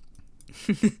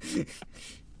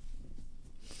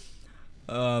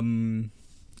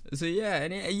 So yeah,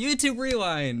 and YouTube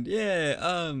Rewind,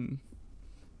 yeah.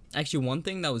 Actually, one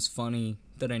thing that was funny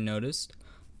that I noticed,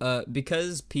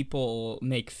 because people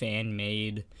make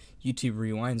fan-made YouTube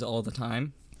Rewinds all the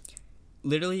time,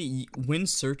 literally, when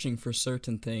searching for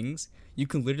certain things, you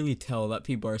can literally tell that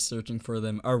people are searching for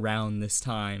them around this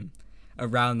time,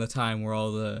 around the time where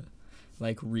all the,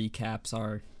 like, recaps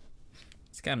are.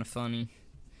 It's kind of funny.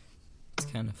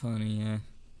 Yeah.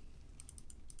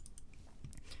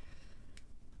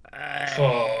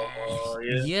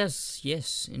 Yeah.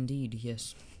 Yes, indeed,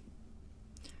 yes.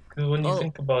 Because when you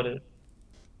think about it.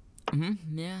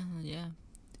 Yeah.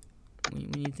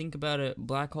 when you think about it,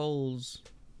 black holes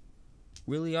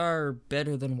really are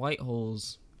better than white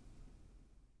holes.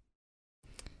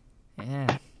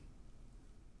 Yeah.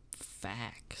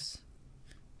 Facts,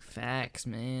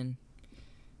 man.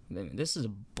 This is a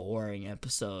boring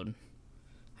episode.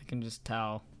 I can just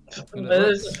tell.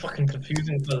 This is fucking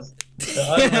confusing because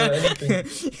I don't know anything.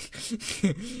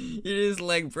 You're just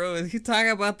like, bro, is he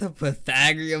talking about the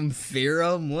Pythagorean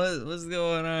theorem? What's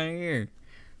going on here?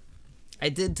 I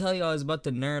did tell you I was about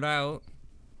to nerd out.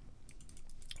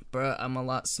 Bro, I'm a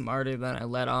lot smarter than I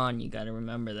let on. You gotta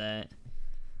remember that.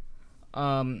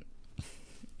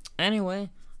 Anyway,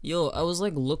 I was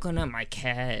like looking at my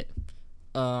cat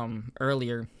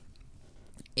earlier,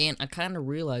 and I kind of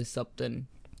realized something.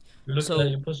 You're looking at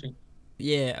your pussy.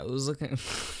 Yeah, I was looking.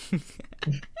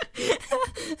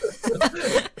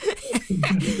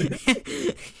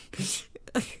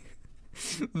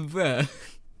 Bruh.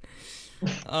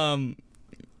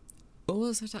 What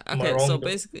was I talking? Okay, so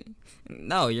basically,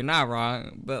 no, you're not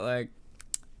wrong, but like,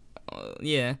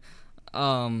 yeah.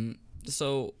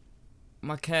 So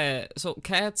my cat. So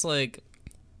cats, like,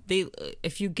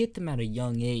 if you get them at a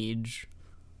young age,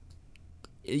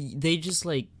 they just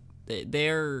like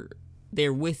they're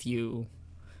with you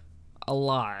a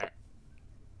lot,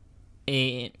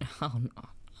 and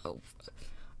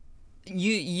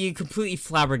you completely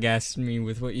flabbergasted me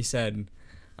with what you said.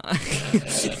 I'm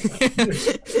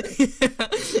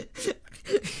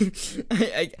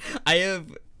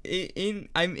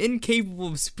incapable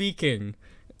of speaking.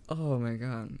 Oh my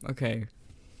god. Okay.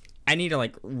 I need to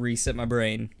like reset my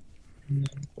brain.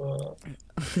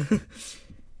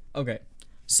 Okay.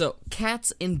 So,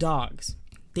 cats and dogs,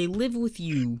 they live with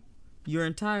you your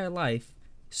entire life.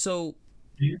 So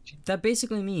that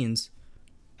basically means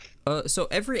so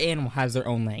every animal has their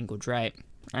own language, right?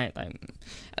 Right, like,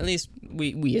 at least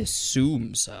we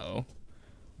assume so.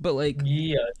 But like,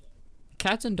 yeah,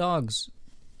 cats and dogs,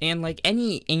 and like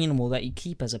any animal that you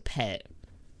keep as a pet,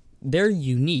 they're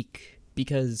unique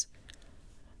because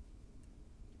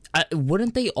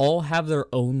wouldn't they all have their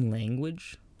own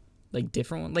language, like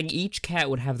different one? Like each cat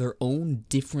would have their own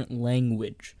different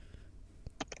language.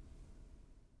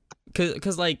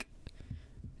 Cause like,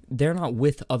 they're not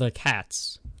with other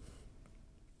cats.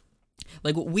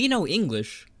 Like, we know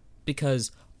English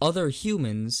because other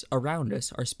humans around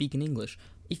us are speaking English.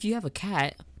 If you have a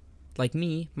cat, like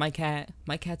me, my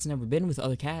cat's never been with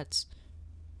other cats.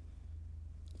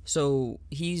 So,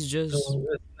 he's just... So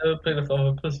it's never played with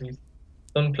other pussies.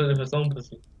 Doesn't play with his own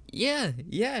pussy.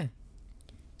 Yeah.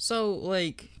 So,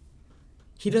 like,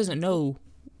 he doesn't know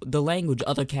the language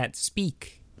other cats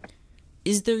speak.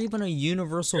 Is there even a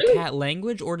universal cat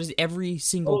language, or does every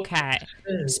single cat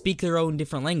speak their own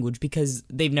different language because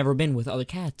they've never been with other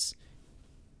cats?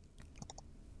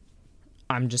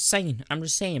 I'm just saying.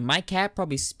 My cat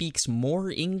probably speaks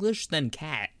more English than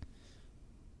cat.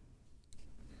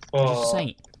 Just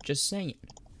saying.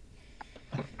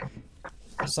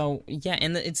 So, yeah,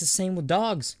 and it's the same with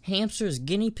dogs, hamsters,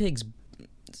 guinea pigs,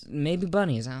 maybe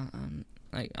bunnies. I don't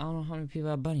know how many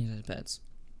people have bunnies as pets.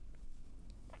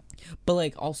 But,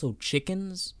 like, also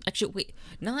chickens. Actually, wait.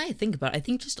 Now that I think about it, I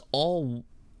think just all,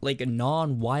 like,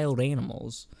 non-wild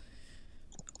animals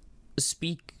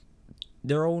speak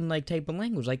their own, like, type of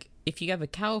language. Like, if you have a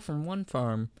cow from one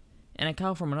farm and a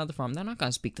cow from another farm, they're not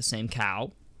gonna speak the same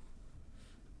cow.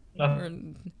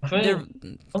 One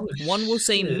will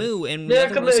say moo and the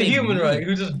other will say human, moo. right?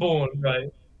 Who's just born,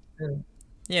 right?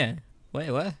 Yeah. Wait,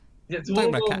 what? Yeah, I'm talking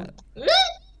about cows.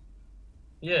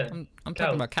 Yeah. I'm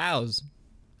talking about cows.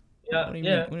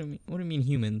 Yeah, What do you mean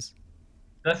humans?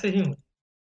 That's a human.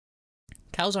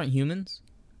 Cows aren't humans.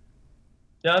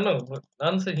 Yeah, I know, but I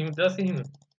didn't say human. That's a human.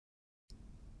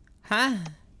 Huh?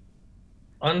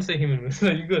 I didn't say human.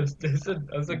 You good?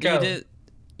 I said cow.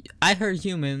 I heard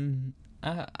human.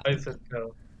 I said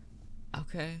cow.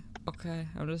 Okay.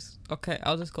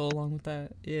 I'll just go along with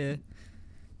that. Yeah.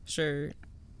 Sure.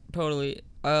 Totally.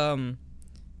 But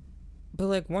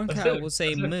like one cow will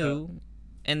say moo,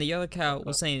 and the other cow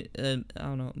will say I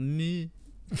don't know, moo.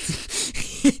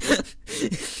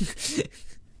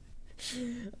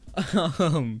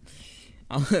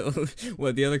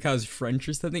 What, the other cow's French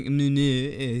or something?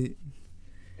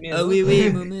 Oh, oui,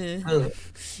 moo.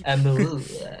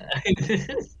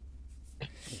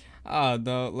 Oh,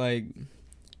 no, like...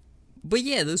 But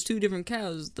yeah, those two different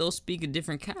cows, they'll speak a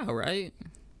different cow, right?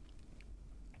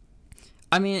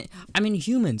 I mean,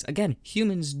 humans, again,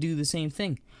 humans do the same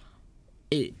thing.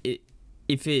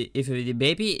 If a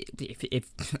baby,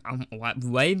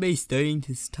 why am I starting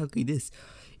to talk like this?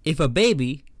 If a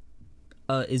baby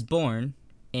is born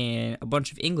and a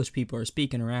bunch of English people are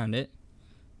speaking around it,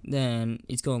 then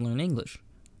it's going to learn English.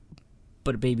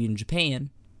 But a baby in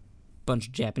Japan, a bunch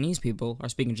of Japanese people are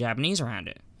speaking Japanese around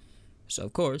it. So,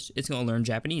 of course, it's going to learn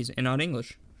Japanese and not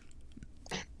English.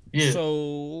 Yeah.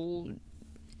 So,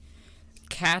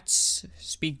 cats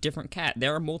speak different cat.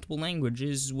 There are multiple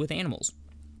languages with animals.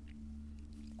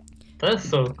 That's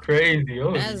so crazy.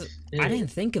 Oh, I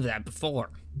didn't think of that before.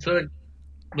 So,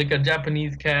 like a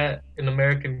Japanese cat, an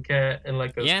American cat, and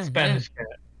like a Spanish cat.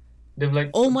 They're like,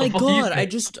 oh my god! I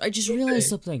just realized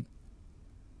something.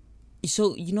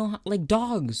 So you know, like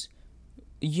dogs.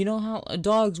 You know how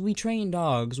dogs? We train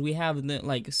dogs. We have the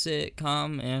like sit,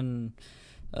 come, and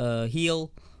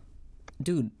heel.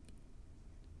 Dude,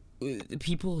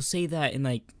 people say that in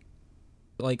like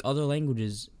other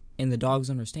languages, and the dogs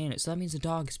understand it. So that means the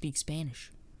dog speaks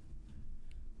Spanish.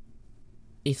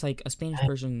 If like a Spanish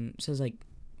person says like,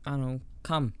 I don't know,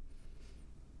 come,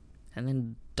 and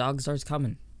then dog starts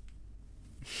coming.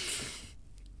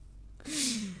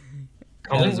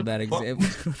 That was a bad example.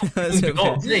 That was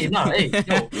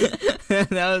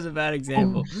a bad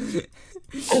example.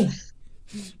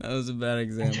 That was a bad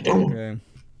example. Okay.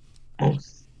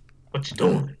 What you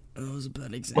doing? That was a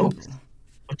bad example.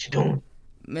 What you doing?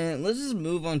 Man, let's just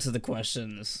move on to the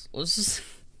questions. Let's just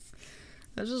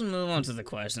move on to the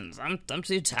questions. I'm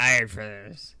too tired for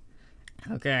this.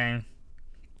 Okay.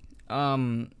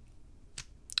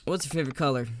 What's your favorite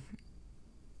color?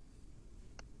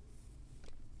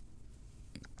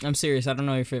 I'm serious, I don't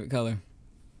know your favorite color.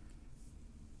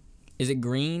 Is it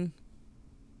green?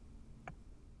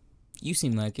 You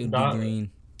seem like it would be green.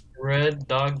 Red,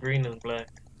 dark green, and black.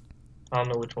 I don't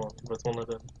know which one, but it's one of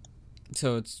them.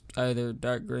 So it's either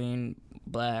dark green,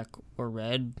 black, or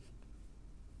red?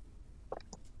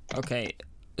 Okay,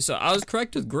 so I was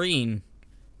correct with green,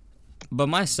 but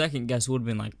my second guess would have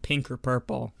been like pink or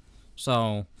purple.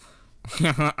 So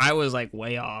I was like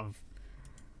way off.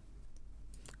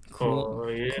 Cool. Oh,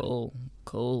 yeah.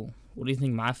 Cool. What do you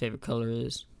think my favorite color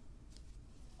is?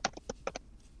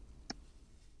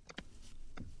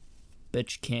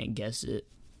 Bet you can't guess it,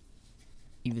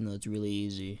 even though it's really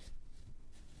easy.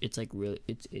 It's like really,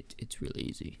 it's really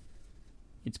easy.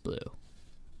 It's blue.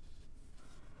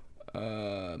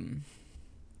 Man,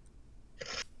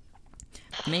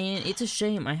 it's a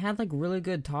shame. I had like really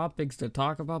good topics to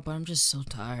talk about, but I'm just so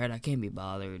tired. I can't be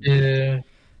bothered. Yeah.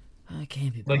 I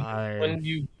can't be bothered. Like when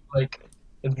you like,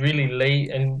 it's really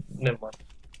late and never mind.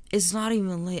 It's not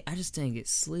even late. I just didn't get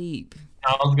sleep.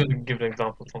 I was gonna give an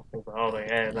example of something, but I was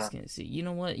like, I'm just gonna see. You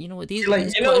know what? These like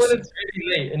these when it's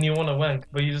really late and you want to wank,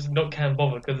 but you just can't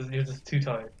bother because you're just too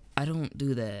tired. I don't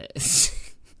do that.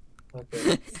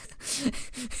 Okay.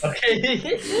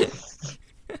 Okay.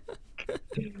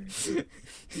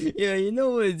 Yeah, you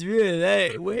know when it's really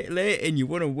late and you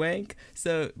want to wank,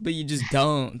 so but you just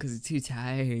don't because you're too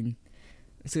tired.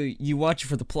 So you watch it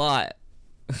for the plot.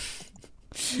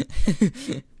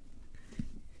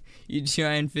 You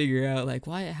try and figure out like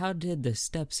how did the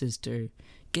stepsister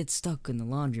get stuck in the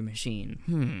laundry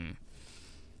machine?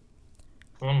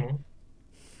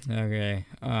 Okay.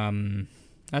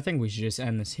 I think we should just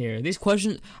end this here. These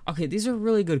questions, okay, these are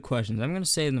really good questions. I'm gonna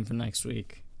save them for next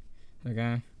week.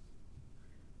 Okay.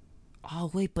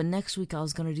 Oh wait, but next week I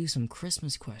was gonna do some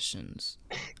Christmas questions.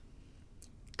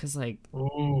 Cause like,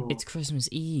 it's Christmas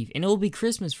Eve, and it'll be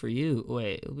Christmas for you.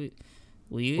 Wait,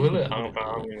 will you? Will it? I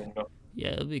don't even know. Yeah,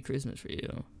 it'll be Christmas for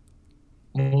you.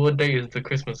 What day is the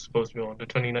Christmas supposed to be on? The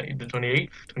 29th, the 28th,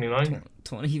 29th?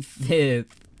 25th.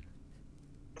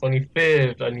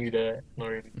 25th, I knew that. Not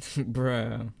really.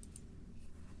 Bro.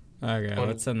 Okay,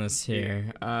 let's end this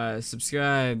here.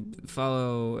 Subscribe,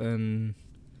 follow, and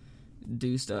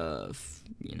do stuff.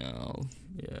 Yeah.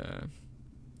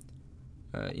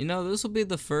 This will be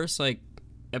the first,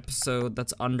 episode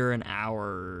that's under an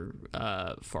hour,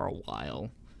 for a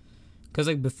while.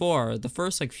 Because, before, the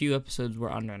first, few episodes were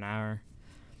under an hour.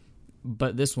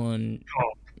 But this one...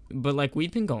 Oh. But,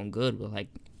 we've been going good with,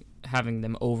 having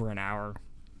them over an hour.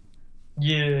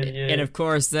 Yeah. And, of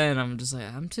course, then I'm just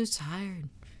I'm too tired.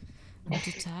 I'm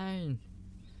too tired.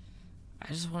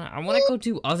 I want to go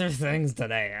do other things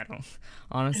today. I don't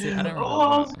really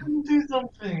I was gonna do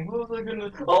something. What was I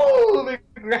gonna? Oh, make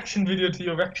a reaction video to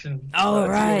your reaction. Oh,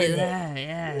 right.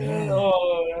 Yeah.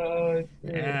 Oh,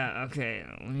 Yeah, okay.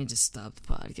 Let me just stop the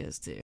podcast here.